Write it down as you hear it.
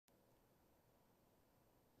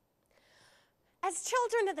As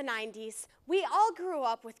children of the 90s, we all grew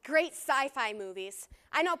up with great sci-fi movies.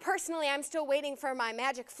 I know personally I'm still waiting for my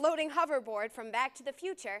magic floating hoverboard from Back to the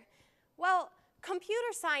Future. Well,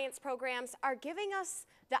 computer science programs are giving us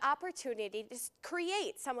the opportunity to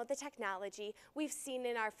create some of the technology we've seen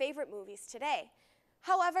in our favorite movies today.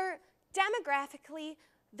 However, demographically,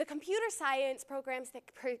 the computer science programs that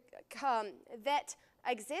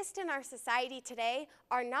exist in our society today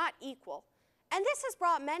are not equal. And this has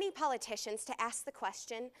brought many politicians to ask the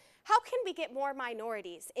question, how can we get more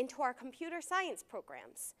minorities into our computer science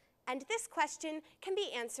programs? And this question can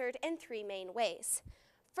be answered in three main ways.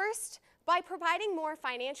 First, by providing more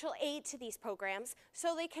financial aid to these programs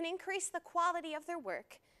so they can increase the quality of their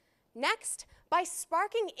work. Next, by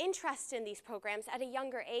sparking interest in these programs at a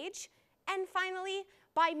younger age. And finally,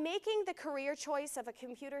 by making the career choice of a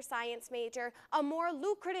computer science major a more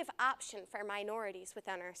lucrative option for minorities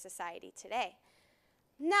within our society today.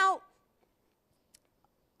 Now,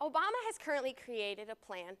 Obama has currently created a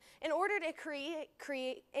plan in order to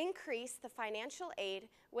increase the financial aid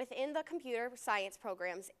within the computer science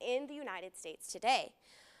programs in the United States today.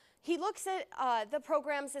 He looks at the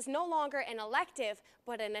programs as no longer an elective,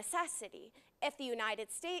 but a necessity if the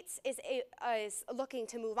United States is looking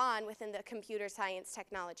to move on within the computer science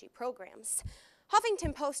technology programs.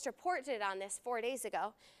 Huffington Post reported on this 4 days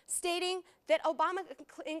ago, stating that Obama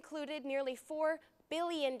included nearly $4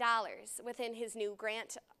 billion within his new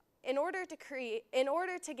grant in order to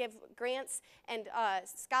give grants and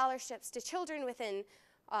scholarships to children within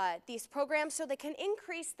these programs so they can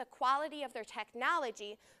increase the quality of their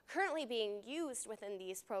technology currently being used within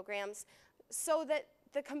these programs so that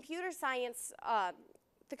the computer science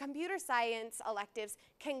electives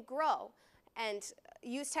can grow and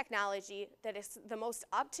use technology that is the most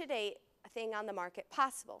up-to-date thing on the market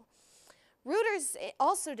possible. Reuters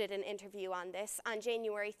also did an interview on this on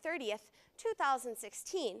January 30th,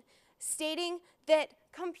 2016, stating that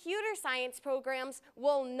computer science programs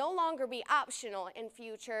will no longer be optional in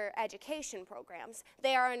future education programs.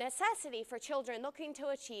 They are a necessity for children looking to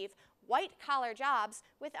achieve white-collar jobs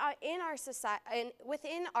within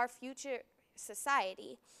our future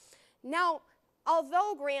society. Now,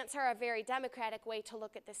 although grants are a very democratic way to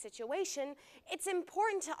look at the situation, it's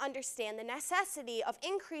important to understand the necessity of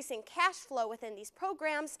increasing cash flow within these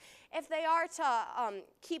programs if they are to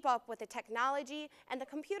keep up with the technology and the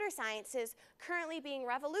computer sciences currently being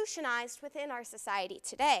revolutionized within our society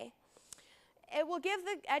today. It will give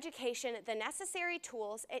the education the necessary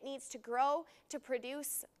tools it needs to grow to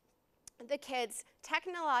produce the kids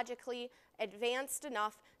technologically advanced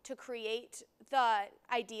enough to create the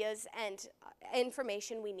ideas and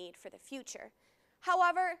information we need for the future.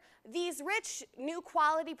 However, these rich new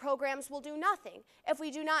quality programs will do nothing if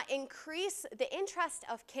we do not increase the interest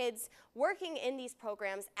of kids working in these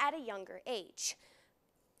programs at a younger age.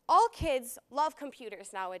 All kids love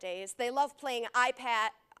computers nowadays. They love playing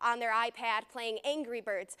on their iPad, playing Angry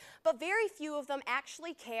Birds, but very few of them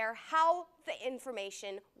actually care how the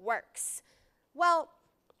information works. Well,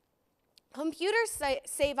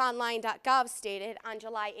 ComputerSaveOnline.gov stated on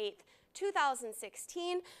July 8th,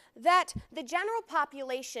 2016, that the general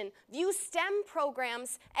population views STEM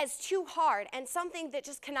programs as too hard and something that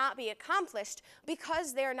just cannot be accomplished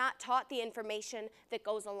because they're not taught the information that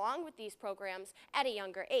goes along with these programs at a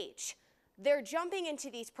younger age. They're jumping into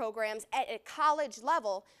these programs at a college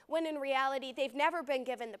level when in reality they've never been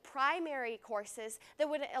given the primary courses that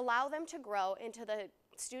would allow them to grow into the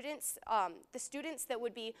students that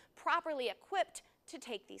would be properly equipped to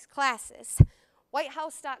take these classes.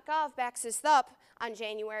 WhiteHouse.gov backs this up on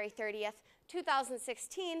January 30th,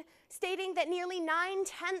 2016, stating that nearly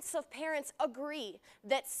 9/10 of parents agree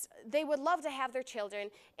that they would love to have their children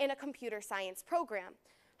in a computer science program.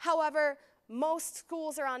 However, most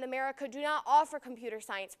schools around America do not offer computer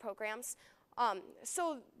science programs,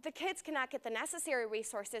 so the kids cannot get the necessary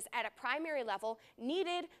resources at a primary level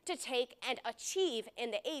needed to take and achieve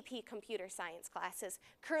in the AP computer science classes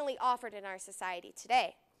currently offered in our society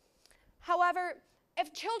today. However,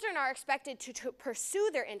 if children are expected to pursue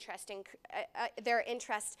their interest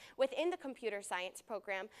within the computer science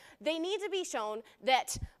program, they need to be shown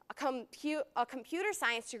that a computer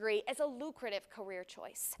science degree is a lucrative career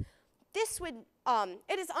choice.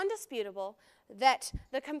 It is undisputable that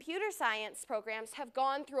the computer science programs have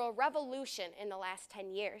gone through a revolution in the last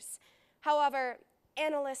 10 years. However,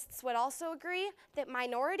 analysts would also agree that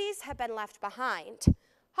minorities have been left behind.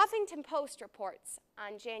 Huffington Post reports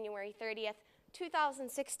on January 30th,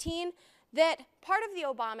 2016, that part of the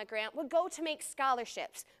Obama grant would go to make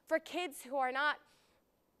scholarships for kids who are not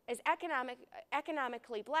as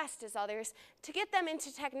economically blessed as others, to get them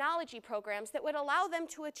into technology programs that would allow them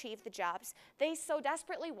to achieve the jobs they so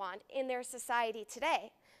desperately want in their society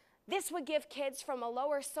today. This would give kids from a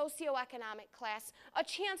lower socioeconomic class a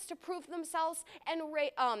chance to prove themselves and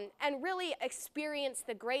really experience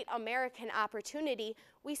the great American opportunity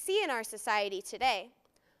we see in our society today.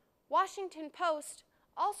 Washington Post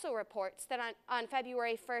also reports that on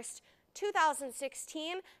February 1st,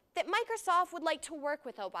 2016, that Microsoft would like to work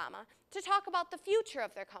with Obama to talk about the future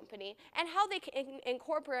of their company and how they can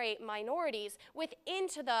incorporate minorities within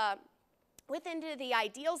the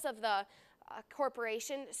ideals of the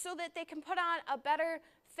corporation so that they can put on a better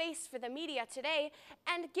face for the media today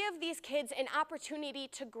and give these kids an opportunity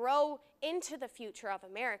to grow into the future of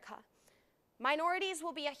America. Minorities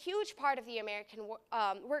will be a huge part of the American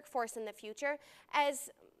workforce in the future as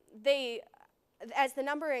the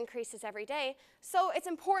number increases every day, so it's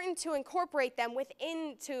important to incorporate them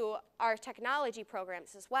into our technology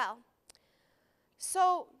programs as well.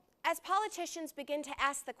 So as politicians begin to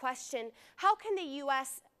ask the question, how can the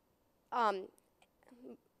U.S.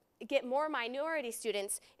 get more minority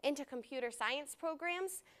students into computer science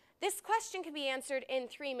programs? This question can be answered in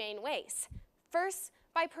three main ways. First,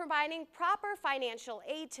 by providing proper financial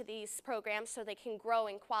aid to these programs so they can grow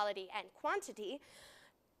in quality and quantity,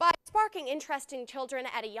 by sparking interest in children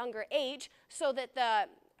at a younger age so that the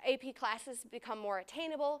AP classes become more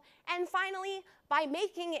attainable, and finally, by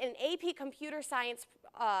making an AP computer science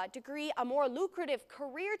degree a more lucrative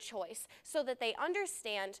career choice so that they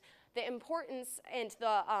understand the importance and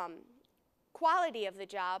the quality of the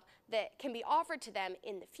job that can be offered to them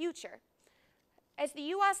in the future. As the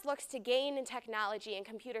U.S. looks to gain in technology and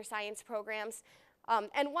computer science programs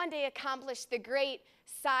and one day accomplish the great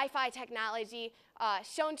sci-fi technology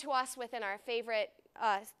shown to us within our favorite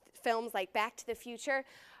films like Back to the Future,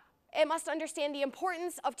 it must understand the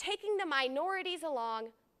importance of taking the minorities along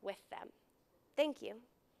with them. Thank you.